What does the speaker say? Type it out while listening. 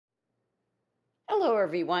Hello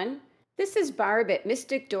everyone, this is Barb at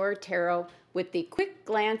Mystic Door Tarot with the quick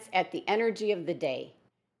glance at the energy of the day.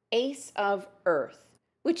 Ace of Earth,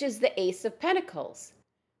 which is the Ace of Pentacles.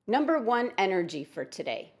 Number one energy for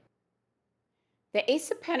today. The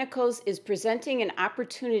Ace of Pentacles is presenting an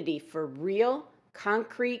opportunity for real,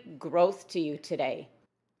 concrete growth to you today.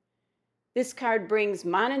 This card brings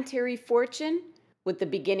monetary fortune with the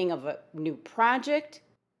beginning of a new project,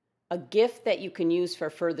 a gift that you can use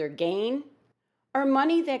for further gain, or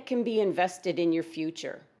money that can be invested in your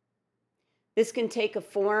future. This can take a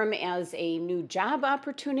form as a new job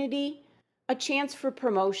opportunity, a chance for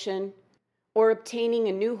promotion, or obtaining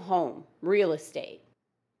a new home, real estate.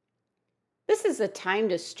 This is a time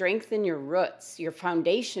to strengthen your roots, your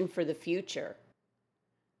foundation for the future.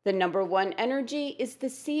 The number one energy is the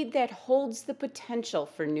seed that holds the potential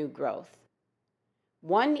for new growth.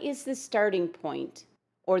 One is the starting point,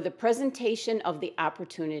 or the presentation of the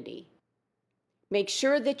opportunity. Make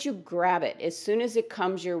sure that you grab it as soon as it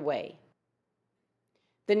comes your way.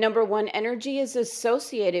 The number one energy is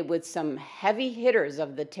associated with some heavy hitters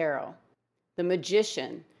of the tarot. The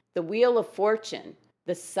Magician, the Wheel of Fortune,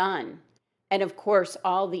 the Sun, and of course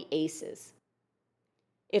all the aces.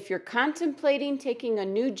 If you're contemplating taking a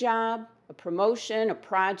new job, a promotion, a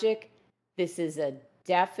project, this is a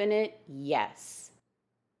definite yes.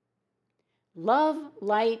 Love,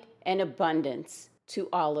 light, and abundance to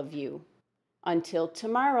all of you. Until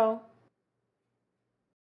tomorrow.